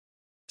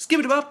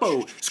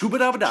Skibba-da-bop-bo,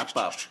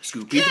 scuba-da-ba-da-bop,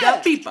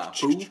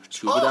 scoop-beep-a-da-beep-bop-boo,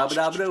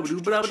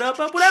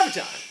 scuba-da-ba-da-ba-da-ba-da-ba, whatever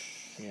time.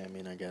 Yeah, I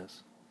mean, I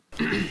guess.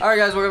 Alright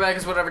guys, welcome back.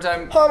 It's whatever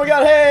time. Oh my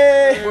god,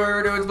 hey!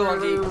 We're doing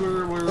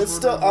Spelunky. It's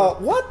still,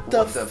 what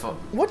the fuck?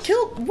 What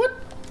killed, what?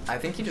 I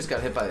think he just got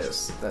hit by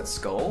that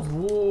skull.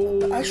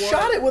 Whoa, I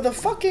shot it with a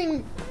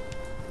fucking...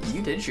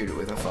 You did shoot it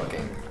with a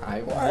fucking...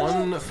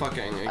 One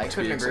fucking... I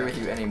couldn't agree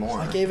with you anymore.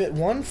 I gave it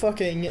one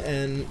fucking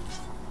and...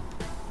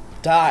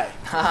 Die.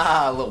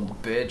 Haha, little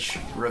bitch.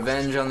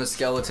 Revenge on the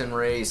skeleton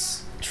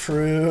race.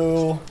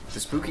 True. The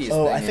spookiest thing.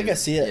 Oh, I think I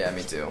see it. Yeah,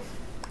 me too.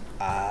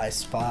 I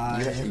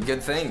spy.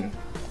 Good thing.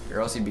 Or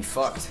else you'd be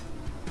fucked.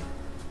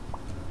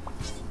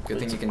 Good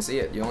thing you can see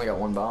it. You only got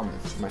one bomb,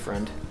 my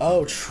friend.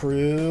 Oh,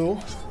 true.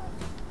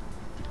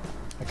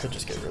 I could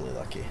just get really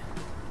lucky.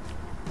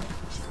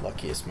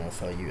 Luckiest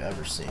mofo you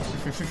ever seen.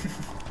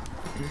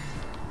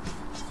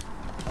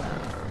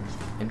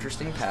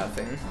 Interesting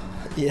pathing.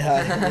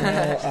 Yeah, you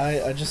know,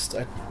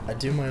 I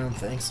do my own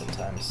thing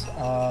sometimes.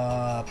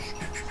 I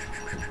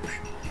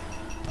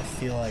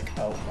feel like,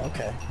 oh,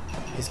 okay.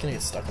 He's gonna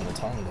get stuck in the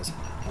tunnel,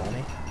 won't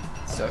he?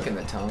 Stuck in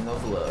the tongue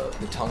of love.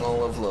 The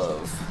tunnel of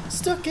love.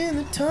 Stuck in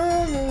the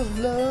tunnel of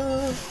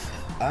love.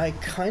 I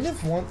kind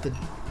of want the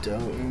dough.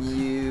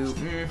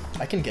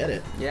 I can get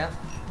it. Yeah.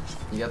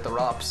 You got the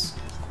ROPS.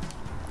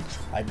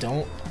 I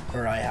don't,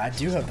 or I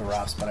do have the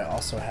ROPS, but I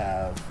also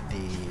have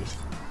the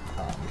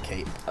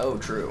cape. Oh,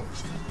 true.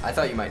 I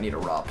thought you might need a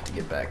ROP to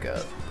get back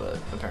up, but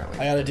apparently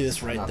I gotta do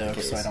this right though,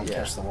 case. so I don't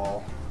catch the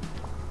wall.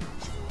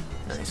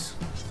 Nice.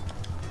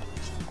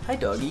 Hi,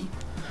 doggy.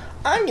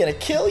 I'm gonna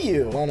kill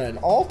you on an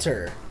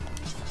altar.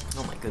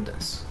 Oh my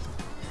goodness.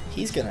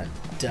 He's gonna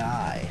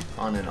die.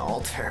 On an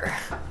altar.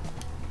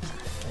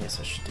 I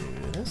guess I should do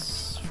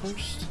this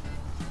first.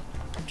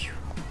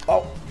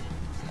 Oh!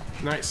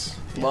 Nice.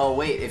 Yeah. Well,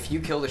 wait, if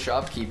you kill the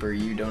shopkeeper,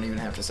 you don't even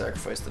have to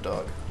sacrifice the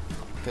dog.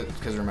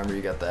 Because remember,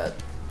 you got that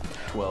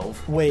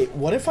 12. Wait,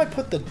 what if I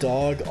put the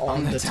dog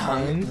on the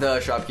tongue? The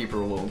shopkeeper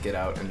will get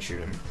out and shoot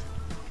him.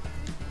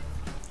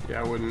 Yeah,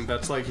 I wouldn't.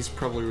 That's like he's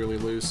probably really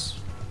loose.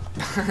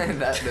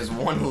 That is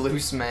one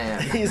loose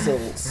man. He's a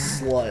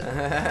slut.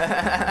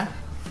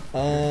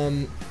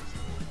 Oh,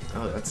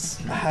 that's...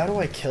 How do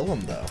I kill him,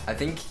 though? I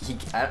think he...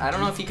 I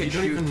don't know if he could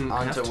shoot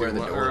onto where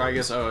the door... Or I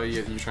guess, oh,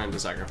 you're trying to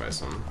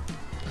sacrifice him.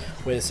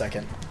 Wait a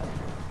second.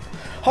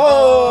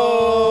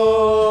 Oh!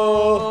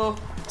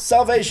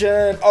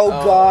 Salvation! Oh,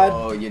 God!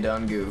 Oh, you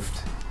done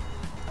goofed.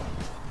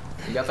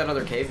 You got that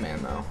other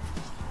caveman, though.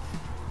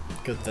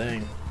 Good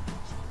thing.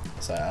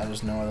 So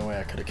there's no other way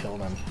I could have killed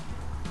him.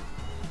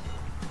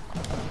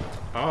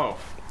 Oh.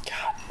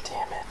 God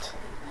damn it.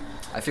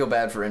 I feel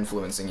bad for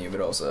influencing you, but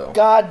also...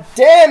 God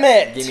damn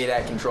it! Give me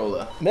that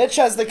controller. Mitch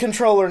has the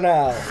controller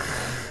now.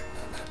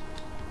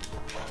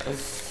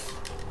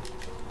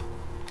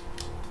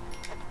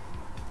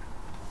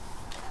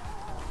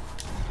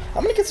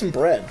 I'm gonna get some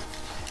bread.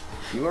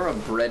 You are a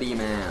bready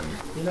man.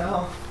 You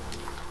know?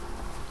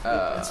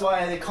 That's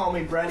why they call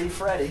me Bready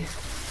Freddy.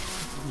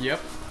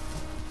 Yep.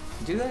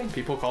 Do they?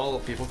 People call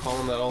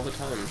him that all the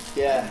time.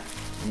 Yeah.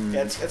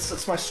 Yeah,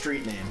 it's my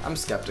street name. I'm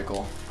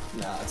skeptical.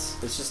 Nah, it's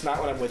just not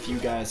when I'm with you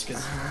guys,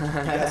 because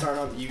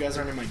you guys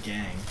aren't in my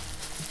gang.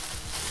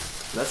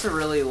 That's a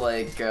really,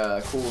 like,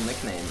 cool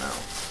nickname, though.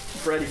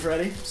 Bready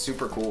Freddy?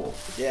 Super cool.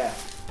 Yeah.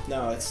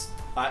 No,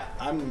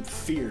 I'm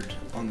feared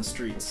on the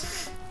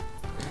streets.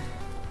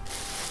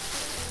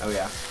 Oh,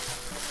 yeah.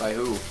 By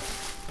who?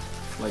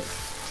 Like,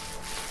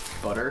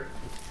 butter?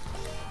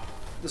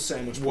 The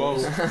sandwich Whoa.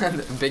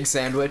 boys. Big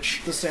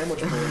sandwich? The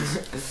sandwich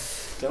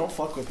boys. They don't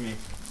fuck with me.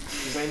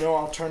 Because they know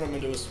I'll turn them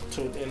into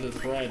the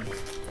bread.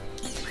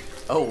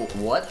 Oh,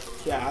 what?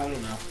 Yeah, I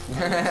don't know.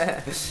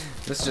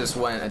 This just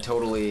went a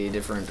totally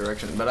different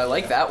direction. But I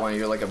like that one.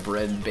 You're like a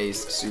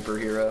bread-based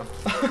superhero.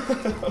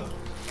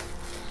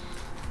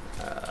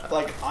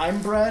 Like, I'm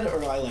bread,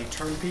 or I, like,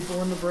 turn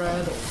people into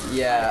bread, or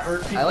Yeah, I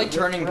hurt people I like with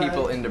turning bread.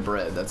 people into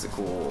bread. That's a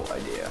cool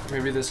idea.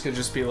 Maybe this could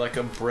just be like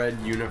a bread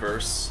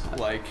universe,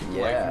 like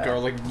Yeah.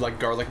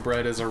 garlic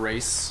bread is a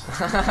race.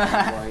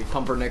 Like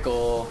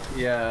pumpernickel.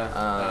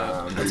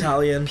 Yeah.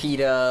 Italian.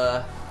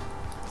 Pita.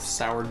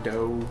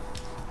 Sourdough.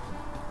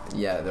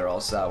 Yeah, they're all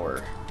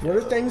sour. What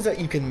are things that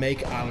you can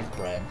make out of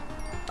bread?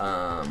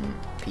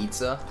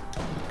 Pizza.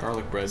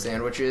 Garlic bread.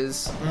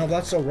 Sandwiches. No,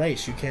 that's a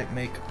race. You can't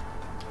make...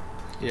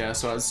 Yeah,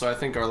 so I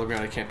think garlic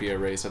bread can't be a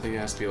race. I think it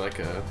has to be like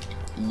a...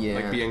 Yeah.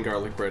 Like being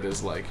garlic bread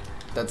is like...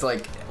 That's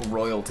like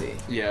royalty.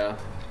 Yeah.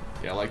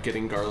 Yeah, like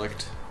getting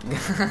garlicked.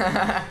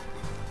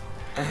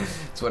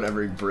 It's what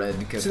every bread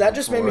could. So that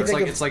just made me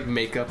think It's like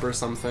makeup or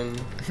something.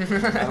 I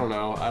don't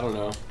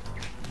know.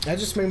 That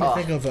just made me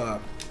think of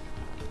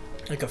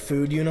like a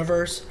food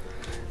universe.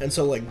 And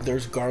so, like,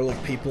 there's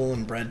garlic people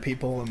and bread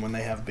people, and when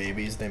they have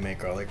babies, they make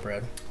garlic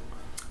bread.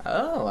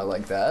 Oh, I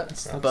like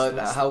that. But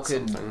how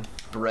could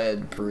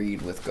bread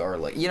breed with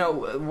garlic? You know,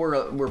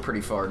 we're pretty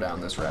far down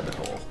this rabbit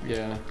hole.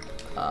 Yeah.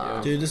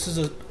 Dude, it's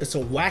a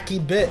wacky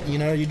bit, you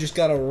know, you just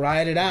gotta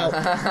ride it out.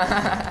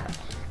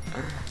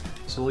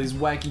 So these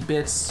wacky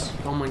bits.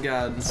 Oh my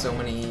god. So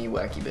many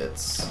wacky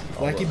bits.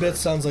 all Wacky over. Bits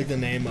sounds like the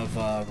name of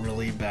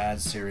really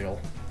bad cereal.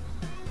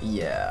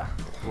 Yeah.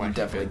 We Wacky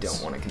definitely Bits.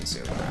 don't want to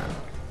consume that.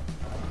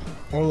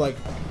 Or like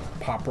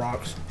Pop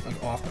Rocks,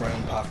 like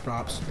off-brand Pop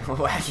Rocks.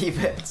 Wacky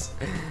bits.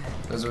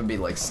 Those would be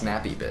like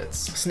snappy bits.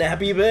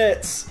 Snappy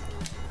Bits!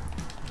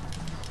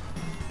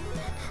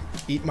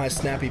 Eat my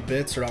snappy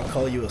bits or I'll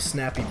call you a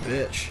snappy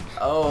bitch.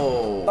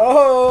 Oh.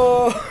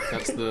 Oh!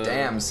 That's the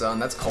Damn, son,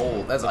 that's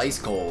cold. That's ice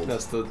cold.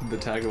 That's the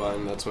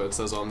tagline. That's what it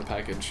says on the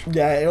package.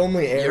 Yeah, it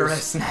only You're a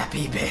airs.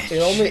 snappy bitch. It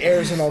only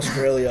airs in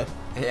Australia.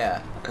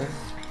 Yeah.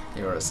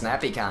 You're a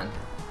snappy con.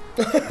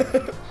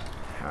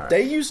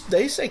 They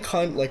say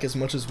cunt like as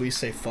much as we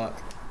say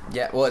fuck.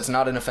 Yeah, well, it's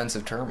not an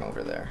offensive term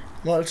over there.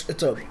 Well,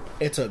 it's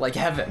a Like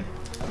heaven.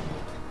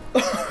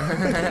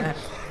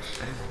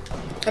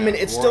 I mean,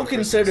 it's Warm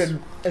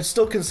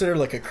still considered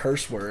like a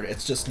curse word.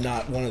 It's just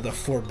not one of the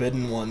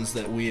forbidden ones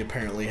that we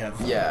apparently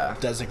have Yeah.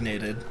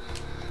 designated.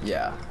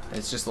 Yeah.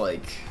 It's just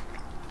like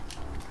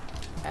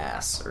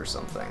ass or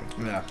something.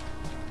 Yeah.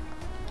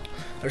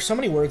 There's so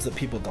many words that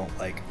people don't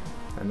like.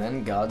 And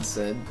then God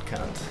said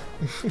cunt.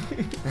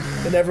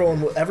 And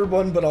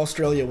everyone but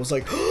Australia was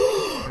like,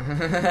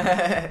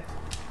 and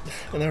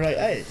they're like,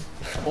 hey,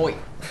 Oi.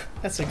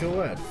 that's a good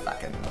word.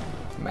 Fucking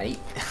mate.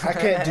 I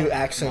can't do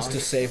accents to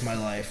save my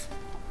life.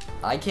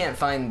 I can't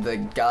find the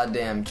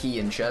goddamn key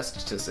in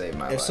chest to save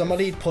my life. If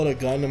somebody put a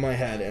gun to my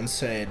head and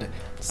said,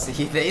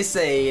 See, they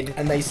said...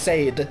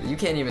 you You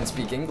can't even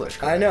speak English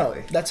I know,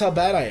 correctly. that's how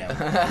bad I am.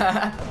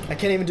 I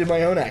can't even do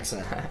my own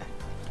accent.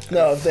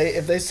 No,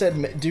 if they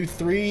said do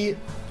 3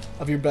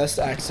 of your best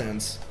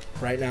accents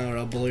right now or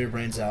I'll blow your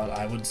brains out,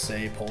 I would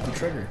say pull the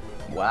trigger.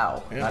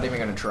 Wow. Yeah. Not even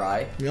gonna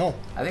try? No.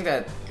 I think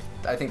that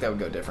would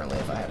go differently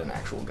if I had an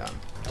actual gun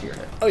to your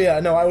head. Oh yeah,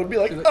 no, I would be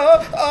like,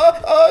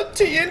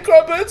 tea and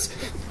crumpets!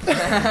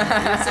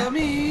 That's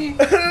me.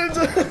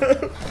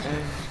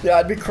 Yeah,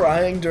 I'd be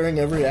crying during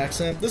every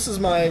accent. This is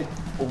my...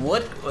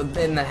 What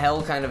in the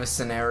hell kind of a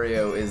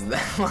scenario is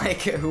that?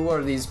 Like, who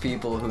are these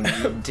people who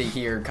need to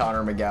hear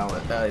Connor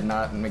McGowan,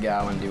 not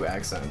McGowan, do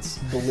accents?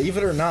 Believe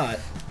it or not,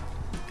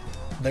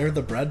 they're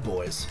the bread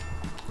boys.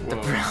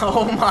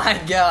 Oh my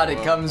god,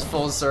 it comes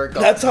full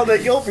circle. That's how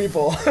they kill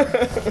people.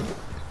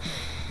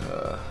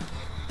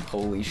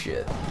 Holy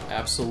shit.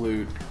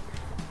 Absolute.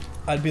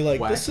 I'd be like,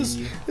 this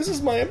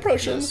is my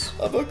impression Yes.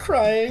 of a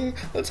crying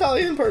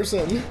Italian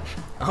person.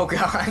 Oh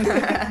god.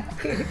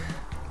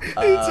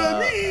 It's a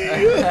me!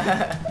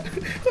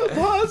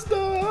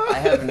 Pasta! I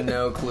have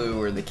no clue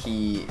where the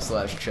key /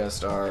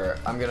 chest are.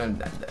 I'm gonna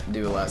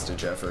do a last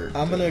ditch effort.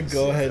 I'm to gonna see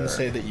go if ahead and they're-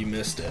 say that you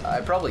missed it.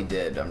 I probably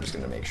did. I'm just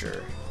gonna make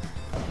sure.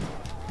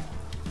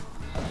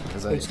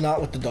 Cause It's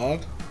not with the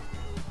dog?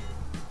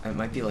 it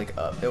might be like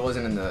up. It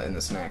wasn't in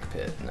the snack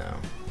pit. No.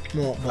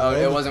 No, Oh, below,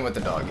 it wasn't with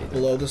the dog either.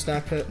 below the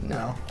snack pit?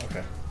 No.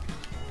 Okay.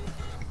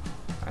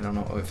 I don't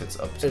know if it's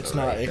up to It's the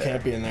not, right it there.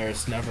 can't be in there,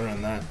 it's never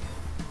in that.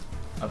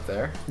 Up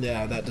there?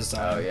 Yeah, that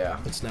design. Oh, yeah.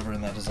 It's never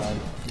in that design.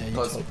 Yeah,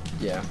 Plus,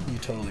 yeah. you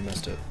totally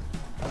missed it.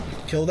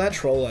 Kill that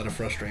troll out of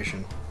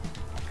frustration.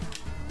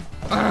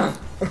 I'm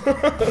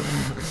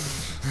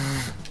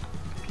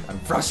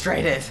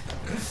frustrated.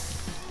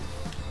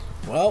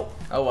 Well,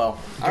 Oh well.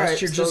 guess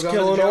Alright, you're still just going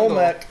to the killing jungle.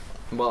 Olmec.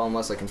 Well,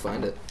 unless I can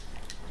find it.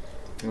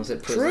 Unless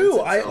it presents True,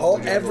 itself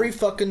in the every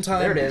jungle. fucking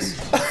time. There it is.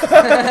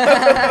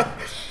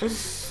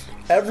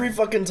 Every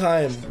fucking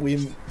time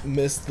we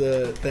miss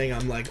the thing,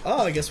 I'm like,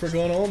 oh, I guess we're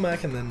going to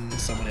Olmec, and then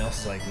somebody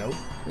else is like, nope.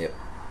 Yep.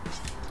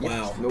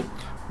 Wow. Nope.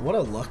 What a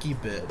lucky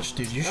bitch,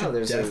 dude. You should Oh,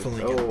 there's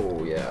definitely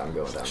Oh, yeah, I'm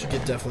going down should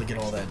there. definitely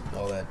get all that.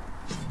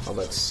 All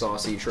that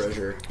saucy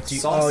treasure.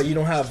 Oh, you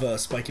don't have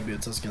spiky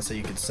boots. I was gonna say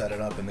you could set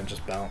it up and then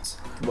just bounce.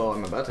 Well,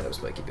 I'm about to have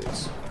spiky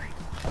boots.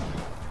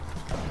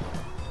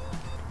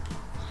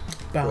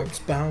 Bounce,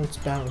 bounce,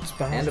 bounce,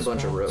 bounce. And a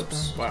bunch of bounce,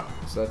 ropes. bounce. Wow.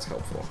 So that's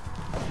helpful.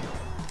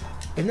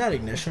 Isn't that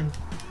Ignition?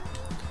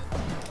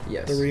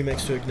 Yes. The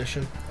remix to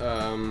Ignition?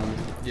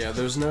 Yeah,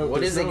 there's no.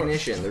 What there's is no-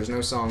 Ignition? There's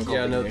no song called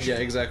Yeah, no, Ignition.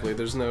 yeah, exactly.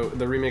 There's no.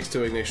 The remix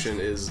to Ignition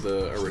is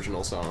the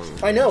original song.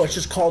 I know, it's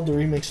just called the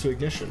remix to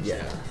Ignition.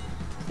 Yeah.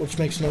 Which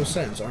makes no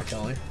sense, R.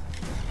 Kelly.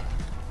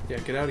 Yeah,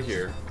 get out of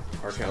here,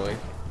 R. Kelly.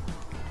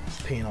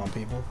 Peeing on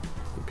people.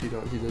 He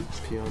did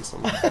pee on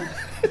someone.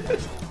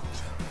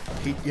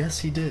 Yes,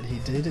 he did. He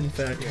did, in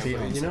fact, pee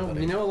on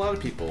somebody. You know, a lot of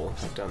people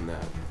have done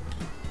that.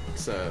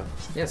 So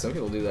Yeah, some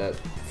people do that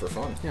for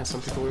fun. yeah,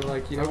 some people were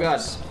like, you know, Oh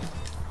god.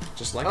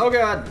 just like Oh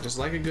god. just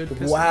like a good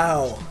piston.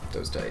 Wow. That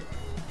was tight.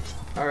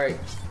 Alright,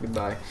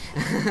 goodbye.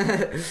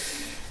 Have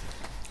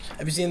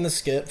you seen the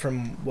skit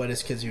from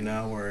Wettest Kids You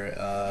Know where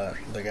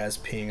the guy's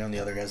peeing on the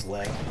other guy's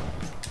leg?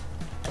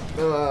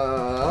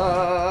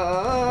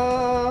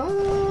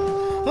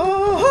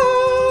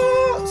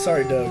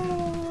 Sorry, Doug.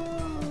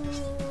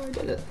 I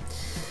did it.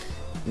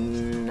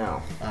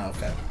 No. Oh,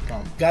 okay.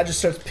 Guy just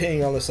starts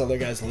peeing on this other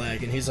guy's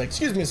leg, and he's like,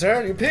 "Excuse me,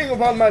 sir, you're peeing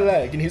upon my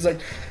leg." And he's like,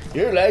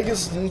 "Your leg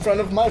is in front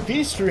of my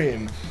pee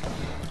stream."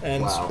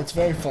 And Wow. it's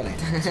very funny.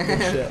 It's good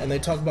shit. And they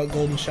talk about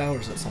golden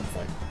showers at some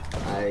point.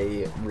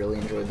 I really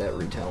enjoyed that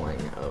retelling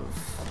of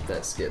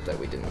that skit that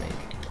we didn't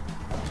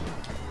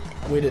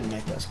make. We didn't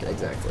make that skit.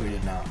 Exactly. We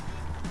did not.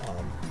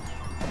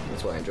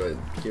 That's why I enjoyed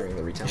hearing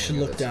the You retelling. should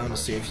of look it down so to much.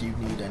 see if you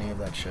need any of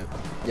that shit.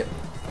 Yep,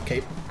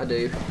 Cape. I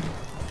do.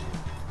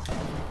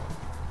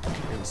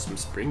 And some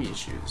springy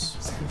shoes.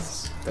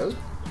 Those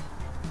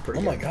pretty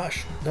Oh good. my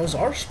gosh, those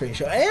are spring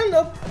show and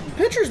a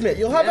pitcher's mitt.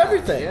 You'll have Yeah,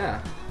 everything.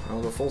 Yeah,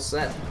 oh, the full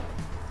set.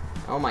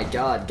 Oh my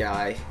god,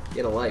 guy.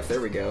 Get a life.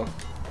 There we go.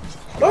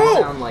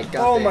 Oh! Sound like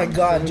Oh my goddamn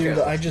god, dude!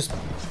 Funko. I just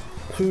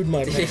pooed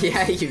my pants.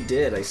 Yeah, you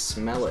did. I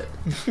smell it.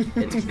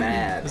 It's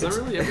bad. Is that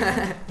really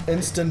it?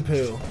 Instant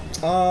poo.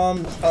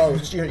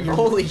 You're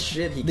Holy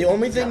shit. He the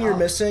only thing you're Stop.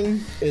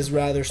 missing is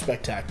rather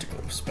spectacular.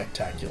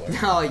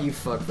 Oh, you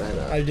fucked that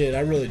up. I did.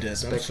 I really did. I'm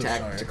so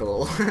sorry.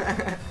 Spectacular.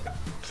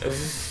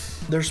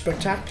 They're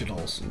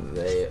spectaculars.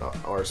 They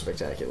are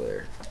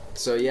spectacular.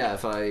 So yeah,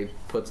 if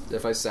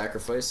I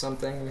sacrifice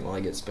something, will I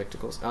get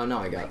spectacles? Oh no,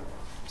 I got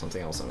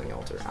something else on the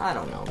altar. I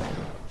don't know, man.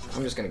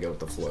 I'm just gonna go with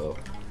the flow.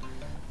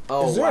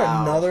 Oh Is there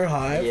wow. another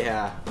hive?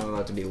 Yeah, I'm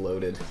about to be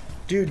loaded.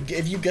 Dude,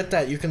 if you get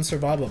that, you can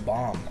survive a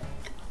bomb.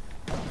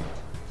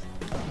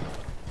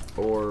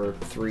 Or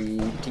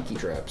 3 tiki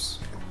traps.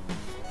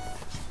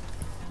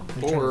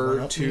 You trying to run Or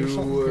up me or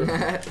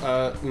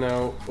something?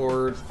 no,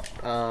 or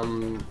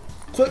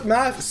Quick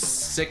math.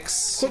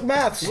 6 Quick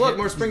maths. Look,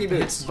 more springy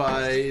hits boots.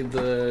 by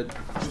the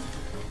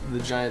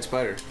giant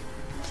spider.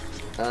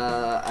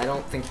 I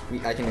don't think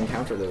I can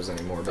encounter those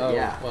anymore, but Oh,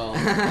 yeah. well,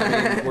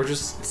 I mean, we're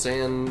just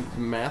saying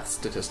math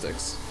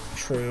statistics.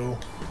 True.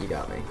 You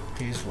got me.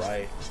 He's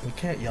right. We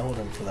can't yell at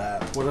him for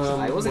that. What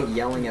I wasn't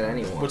yelling at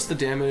anyone. What's the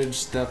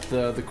damage that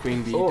the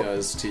queen bee Oh.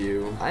 does to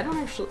you? I don't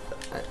actually...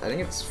 I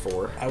think it's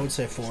 4. I would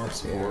say 4.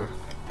 Yeah.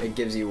 It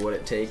gives you what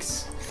it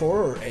takes. 4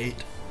 or 8.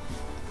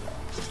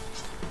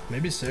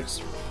 Maybe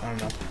 6. I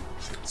don't know.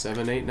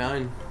 7, 8,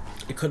 9.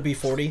 It could be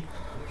 40.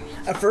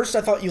 At first,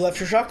 I thought you left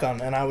your shotgun,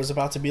 and I was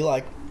about to be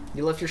like,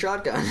 You left your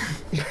shotgun.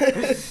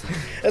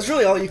 that's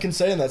really all you can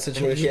say in that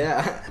situation.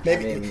 Yeah.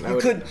 Maybe I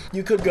mean,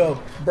 you could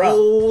go, bro.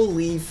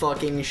 Holy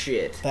fucking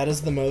shit. That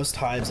is the most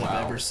hives Wow.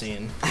 I've ever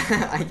seen.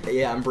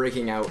 Yeah, I'm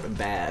breaking out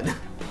bad.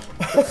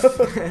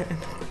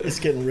 It's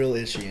getting real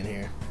itchy in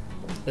here.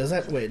 Does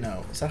that wait?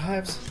 No, is that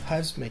hives?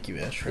 Hives make you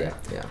itch, right?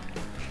 Yeah.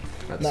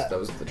 Not- That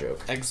was the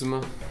joke.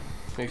 Eczema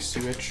makes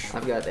you itch.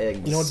 I've got eggs.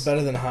 You know what's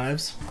better than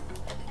hives?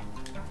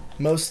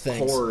 Most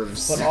things,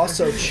 Horves. but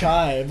also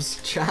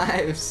chives.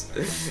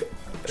 Chives.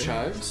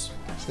 Chives?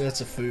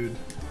 That's a food.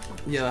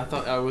 Yeah, I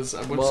thought I was.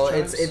 What's Well,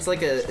 chives? it's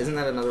like a... Isn't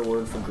that another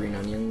word for green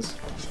onions?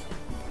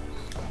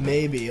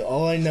 Maybe.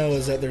 All I know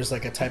is that there's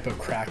like a type of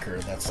cracker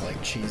that's like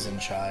cheese and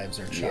chives,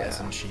 or chives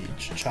Yeah. and cheese,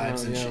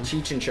 chives Oh, and yeah.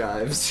 cheese. Cheech and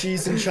chives.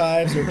 Cheese and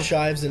chives, or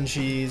chives and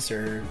cheese,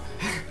 or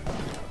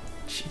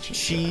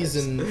cheese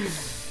and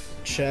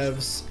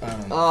chevs. I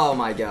don't know. Oh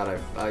my god,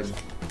 I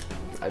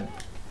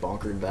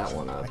bonkered that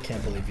one I up.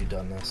 can't believe you've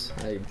done this.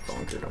 I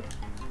bonkered him.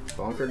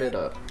 Bonkered it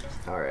up.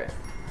 Alright.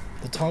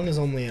 The tongue is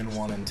only in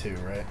 1 and 2,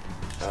 right?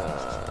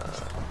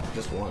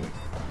 Just 1.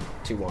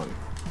 2-1.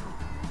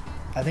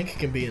 I think it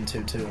can be in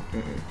 2 too.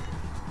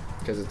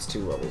 Because it's 2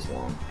 levels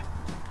long.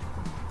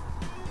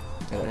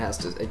 And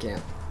it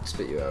can't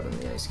spit you out in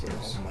the ice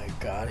caves. Oh my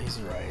god, he's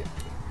right.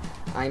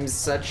 I'm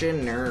such a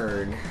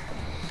nerd.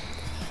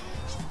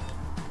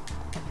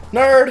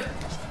 Nerd!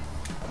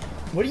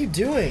 What are you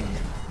doing?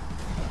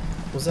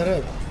 Was that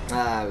a...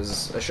 Ah, it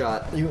was a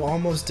shot. You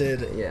almost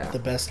did Yeah. the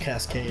best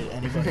cascade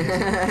anybody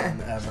has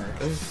done ever.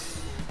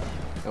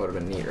 That would have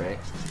been neat, right?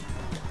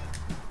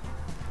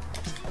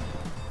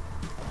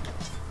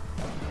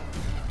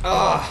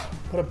 Ah!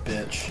 What a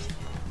bitch.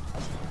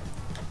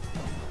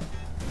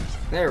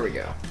 There we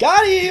go.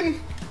 Got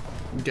him!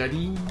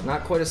 Gutty.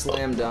 Not quite a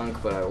slam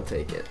dunk, but I will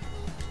take it.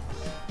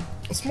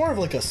 It's more of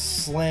like a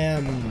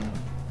slam...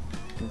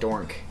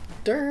 Dork.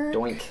 Dirt.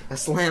 Doink. A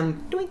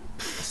slam. Doink.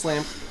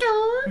 Slam.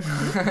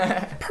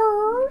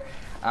 Purr.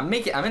 I'm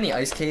in the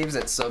ice caves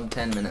at sub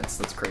 10 minutes.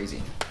 That's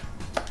crazy.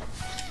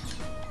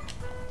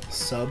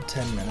 Sub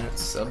 10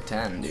 minutes. Sub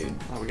 10, dude.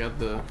 Oh, we got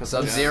the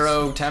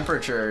Sub-zero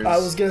temperatures. I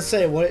was gonna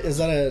say, what is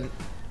that a...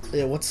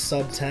 Yeah, what's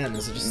sub 10?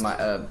 Is it just...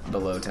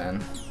 Below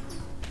 10.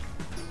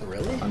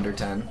 Really? Under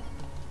 10.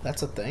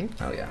 That's a thing?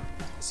 Oh, yeah.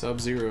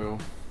 Sub-Zero.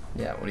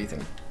 Yeah, what do you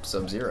think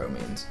Sub-Zero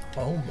means?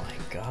 Oh my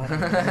god.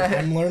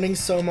 I'm learning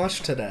so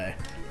much today.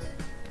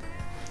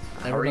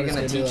 How are you Everybody's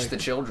gonna be teach like- the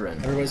children?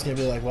 Everybody's gonna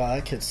be like, wow,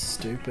 that kid's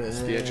stupid.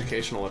 It's the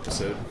educational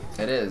episode.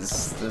 It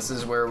is. This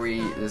is where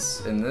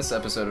in this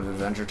episode of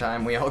Adventure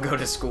Time, we all go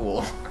to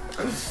school.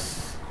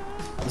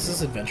 This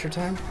is Adventure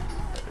Time?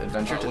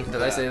 Adventure Oh, look Time? at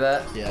Did I that. say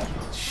that? Yeah.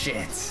 Shit.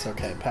 It's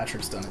okay.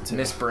 Patrick's done it too.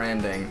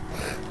 Misbranding.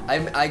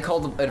 I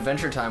called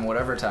Adventure Time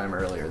whatever time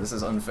earlier. This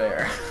is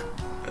unfair.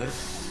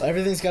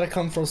 Everything's gotta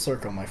come full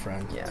circle, my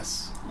friend.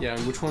 Yes. Yeah,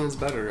 and which one is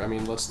better? I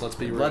mean, let's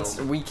be real.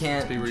 We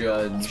can't be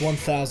real. judge.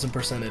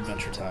 1000%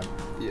 Adventure Time.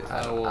 Yeah,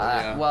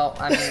 yeah. Well,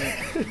 I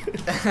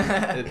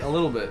mean, A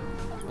little bit.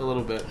 A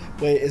little bit.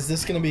 Wait, is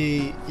this gonna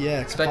be...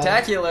 Yeah,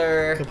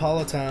 spectacular.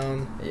 Kapala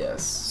Town.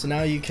 Yes. So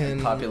now you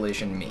can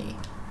Population me.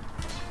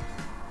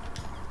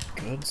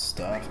 Good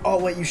stuff. Oh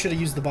wait, you should have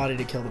used the body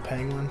to kill the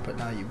penguin, but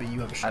now you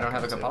have a shot. I don't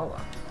have a Kapala.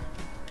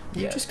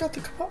 You just got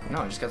the Kapala. No,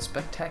 I just got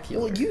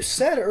spectacular. Well, you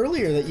said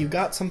earlier that you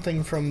got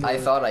something from the... I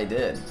thought I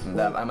did.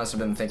 That I must have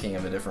been thinking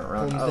of a different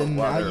run. Well, then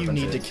now you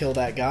need to kill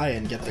that guy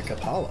and get the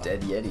Kapala.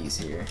 Dead Yetis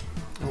here.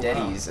 Oh,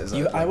 Deadies, wow. as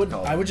I would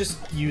call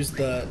just use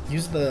the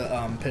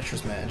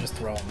pitcher's mitt and just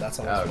throw him. That's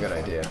all. Oh, good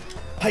idea.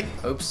 Hi.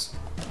 Oops.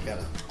 You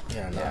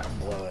gotta not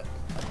blow it.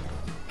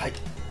 Hi.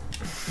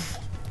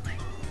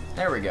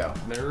 There we go.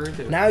 There it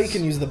is. Now you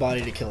can use the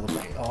body to kill the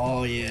thing.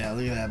 Oh yeah,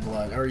 look at that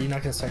blood. Are you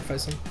not gonna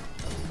sacrifice him?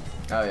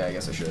 Oh yeah, I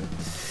guess I should.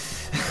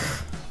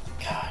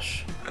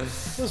 Gosh,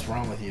 what's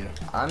wrong with you?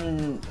 I'm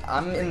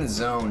in the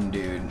zone,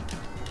 dude.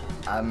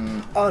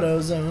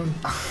 AutoZone.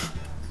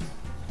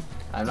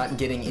 I'm not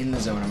getting in the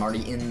zone. I'm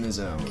already in the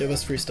zone. Give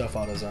us free stuff,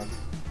 AutoZone.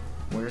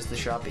 Where's the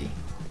shoppy?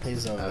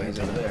 He's over there. He's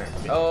over there.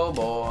 Oh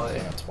boy.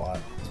 Being a twat.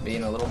 He's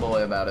being a little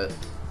boy about it.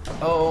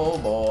 Oh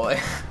boy.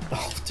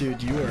 Oh,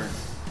 dude, you are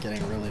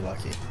getting really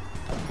lucky.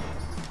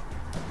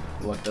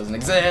 Luck doesn't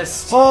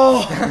exist.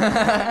 Oh,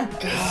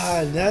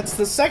 God, that's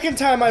the second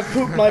time I've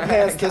pooped my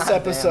pants this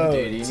episode.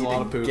 Dude, you It's need a lot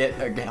to of poop.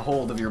 get a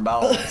hold of your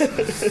bowels.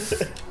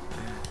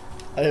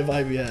 I have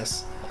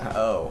IBS.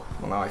 Oh,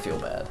 well now I feel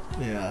bad.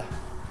 Yeah.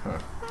 Huh.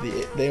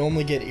 They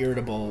only get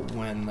irritable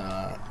when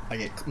I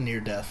get near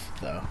death,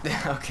 though.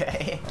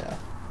 Okay. Yeah.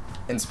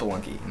 In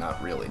Spelunky,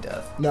 not really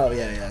death. No,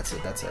 yeah, that's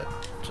it. That's it.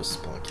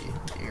 Just Spelunky.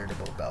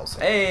 Irritable bowel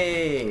syndrome.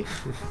 Hey!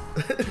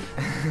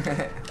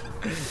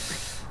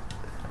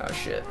 Oh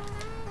shit.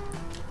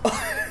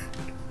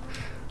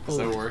 Does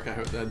that work? I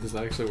hope that does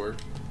that actually work.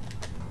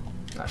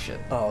 Oh shit.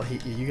 Oh,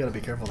 you gotta be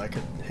careful. That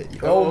could hit you.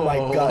 Oh my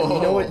God!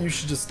 You know what? You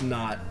should just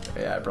not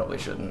Yeah, I probably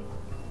shouldn't.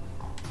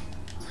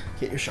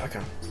 get your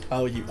shotgun.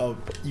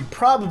 You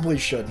probably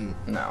shouldn't,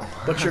 No.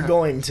 but you're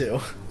going to.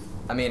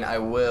 I mean, I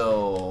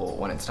will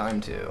when it's time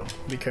to.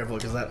 Be careful,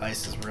 because that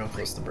ice is real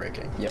close to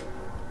breaking. Yep.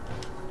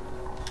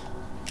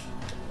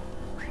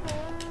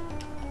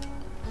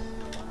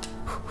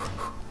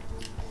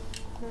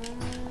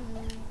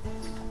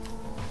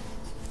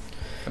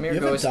 Come here,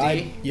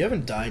 Ghosty. You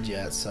haven't died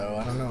yet, so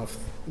I don't know if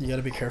you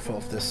gotta be careful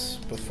if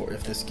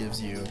this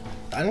gives you.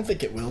 I don't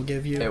think it will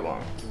give you. It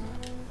won't.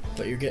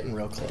 But you're getting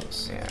real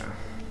close. Yeah.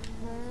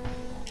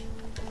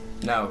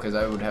 No, because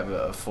I would have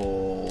a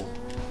full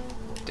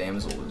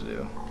damsel to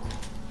do.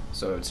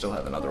 So I would still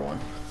have another one.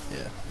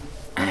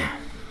 Yeah.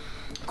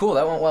 Cool,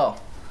 that went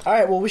well. All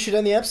right, well, we should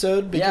end the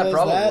episode because that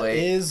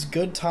probably. is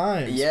good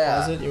times. Yeah.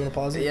 Pause it. You want to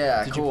pause it?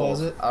 Yeah, Did cool. you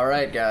pause it? All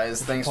right,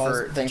 guys. Did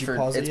you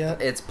pause it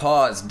yet? It's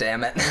paused,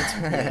 damn it.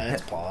 Yeah,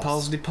 it's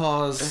paused.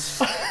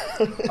 Pause.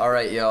 All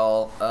right,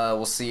 y'all.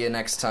 We'll see you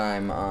next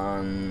time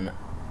on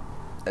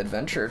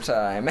Adventure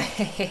Time.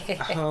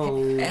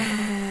 Oh.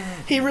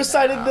 He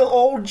recited the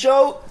old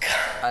joke.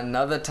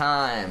 Another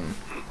time.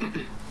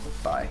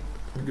 Bye.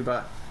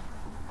 Goodbye.